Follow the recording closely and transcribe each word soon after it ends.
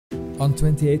On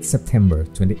 28 September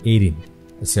 2018,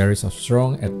 a series of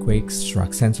strong earthquakes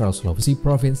struck Central Sulawesi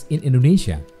province in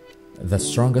Indonesia. The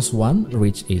strongest one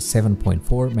reached a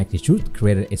 7.4 magnitude,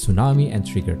 created a tsunami and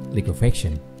triggered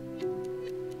liquefaction.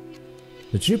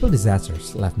 The triple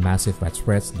disasters left massive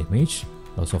widespread damage,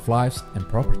 loss of lives and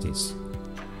properties.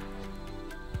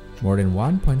 More than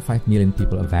 1.5 million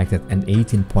people affected and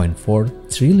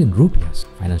 18.4 trillion rupiahs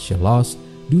financial loss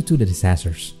due to the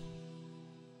disasters.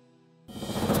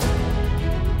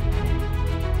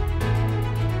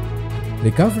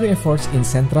 Recovery efforts in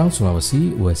Central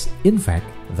Sulawesi was, in fact,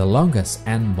 the longest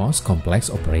and most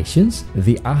complex operations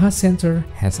the AHA Center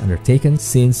has undertaken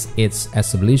since its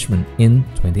establishment in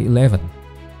 2011.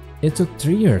 It took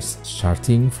 3 years,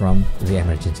 starting from the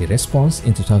emergency response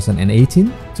in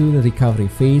 2018 to the recovery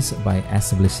phase by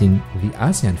establishing the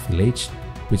ASEAN Village,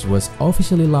 which was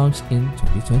officially launched in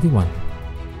 2021.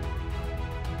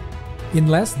 In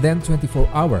less than 24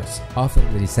 hours after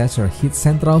the disaster hit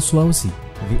Central Sulawesi,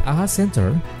 the AHA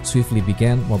Center swiftly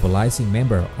began mobilizing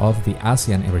members of the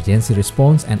ASEAN Emergency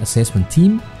Response and Assessment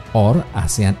Team, or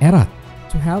ASEAN ERAT,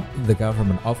 to help the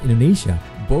government of Indonesia,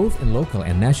 both in local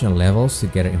and national levels, to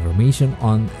gather information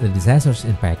on the disaster's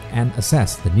impact and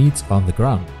assess the needs on the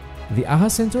ground. The AHA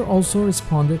Center also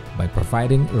responded by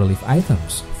providing relief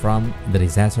items from the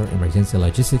Disaster Emergency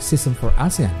Logistics System for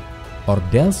ASEAN, or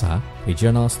DELSA,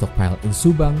 regional stockpile in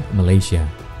Subang, Malaysia.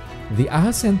 The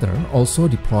AHA Center also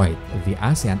deployed the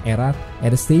ASEAN ERAT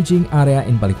at a staging area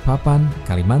in Balikpapan,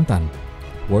 Kalimantan,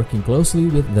 working closely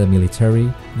with the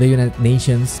military, the United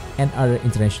Nations, and other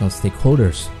international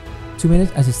stakeholders to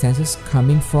manage assistance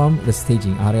coming from the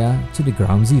staging area to the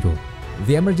ground zero.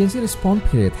 The emergency response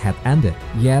period had ended,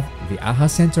 yet the AHA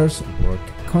Center's work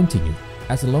continued.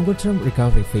 As the longer-term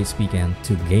recovery phase began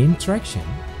to gain traction,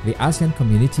 the ASEAN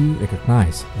community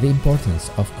recognized the importance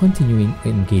of continuing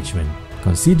engagement.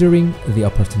 Considering the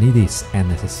opportunities and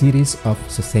necessities of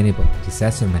sustainable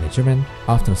disaster management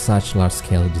after such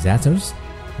large-scale disasters,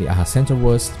 the AHA Center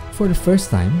was, for the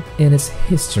first time in its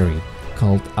history,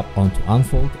 called upon to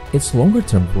unfold its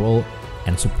longer-term role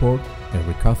and support the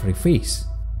recovery phase.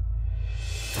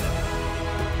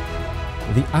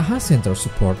 The AHA Center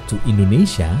support to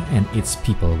Indonesia and its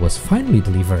people was finally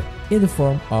delivered in the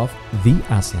form of the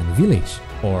ASEAN Village,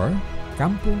 or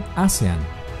Kampung ASEAN,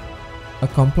 a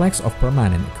complex of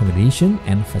permanent accommodation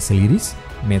and facilities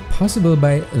made possible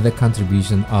by the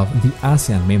contribution of the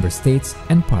ASEAN member states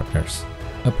and partners.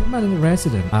 A permanent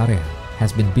resident area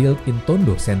has been built in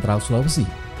Tondo, Central Sulawesi.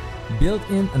 Built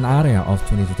in an area of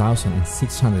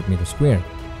 22,600 meters square,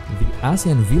 the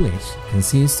ASEAN Village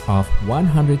consists of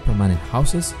 100 permanent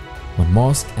houses, 1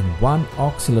 mosque and 1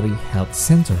 auxiliary health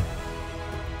center.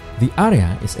 The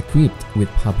area is equipped with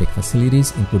public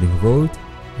facilities including road,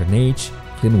 drainage,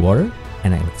 clean water,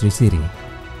 and electricity.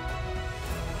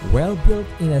 Well built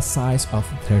in a size of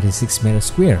 36 meters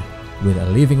square, with a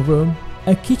living room,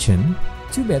 a kitchen,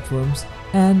 2 bedrooms,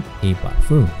 and a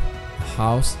bathroom. The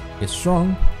house is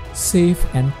strong, safe,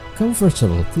 and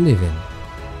comfortable to live in.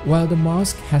 While the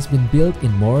mosque has been built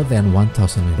in more than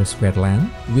 1,000 meters square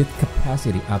land, with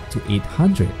capacity up to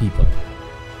 800 people.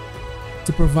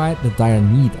 To provide the dire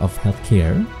need of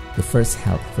healthcare, the first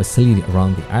health facility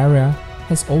around the area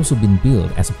has also been built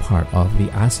as a part of the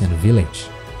ASEAN Village.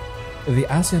 The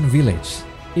ASEAN Village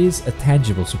is a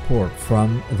tangible support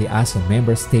from the ASEAN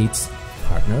member states,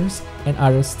 partners, and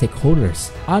other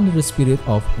stakeholders under the spirit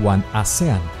of One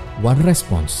ASEAN, One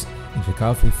Response in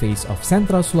recovery phase of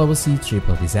Central Sulawesi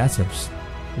triple disasters.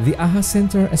 The AHA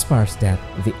Center aspires that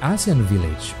the ASEAN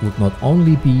Village would not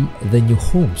only be the new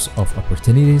homes of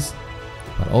opportunities,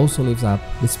 but also lives up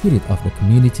the spirit of the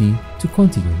community to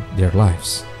continue their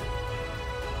lives.